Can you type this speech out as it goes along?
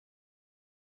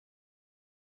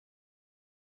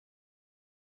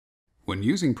When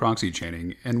using proxy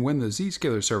chaining, and when the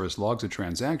Zscaler service logs a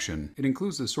transaction, it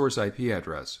includes the source IP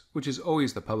address, which is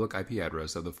always the public IP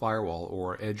address of the firewall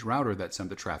or edge router that sent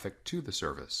the traffic to the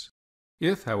service.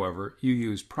 If, however, you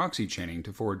use proxy chaining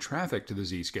to forward traffic to the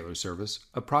Zscaler service,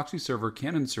 a proxy server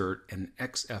can insert an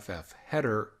XFF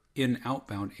header in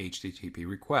outbound HTTP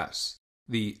requests.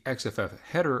 The XFF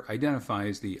header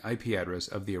identifies the IP address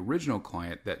of the original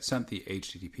client that sent the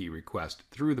HTTP request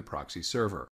through the proxy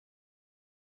server.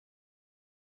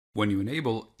 When you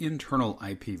enable internal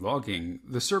IP logging,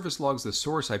 the service logs the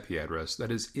source IP address that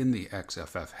is in the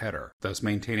XFF header, thus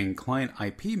maintaining client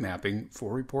IP mapping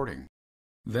for reporting.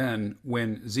 Then,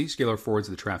 when Zscaler forwards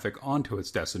the traffic onto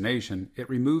its destination, it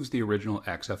removes the original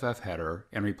XFF header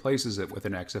and replaces it with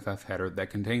an XFF header that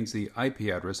contains the IP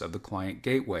address of the client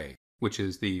gateway, which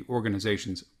is the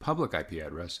organization's public IP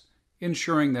address,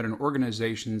 ensuring that an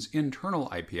organization's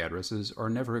internal IP addresses are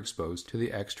never exposed to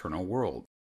the external world.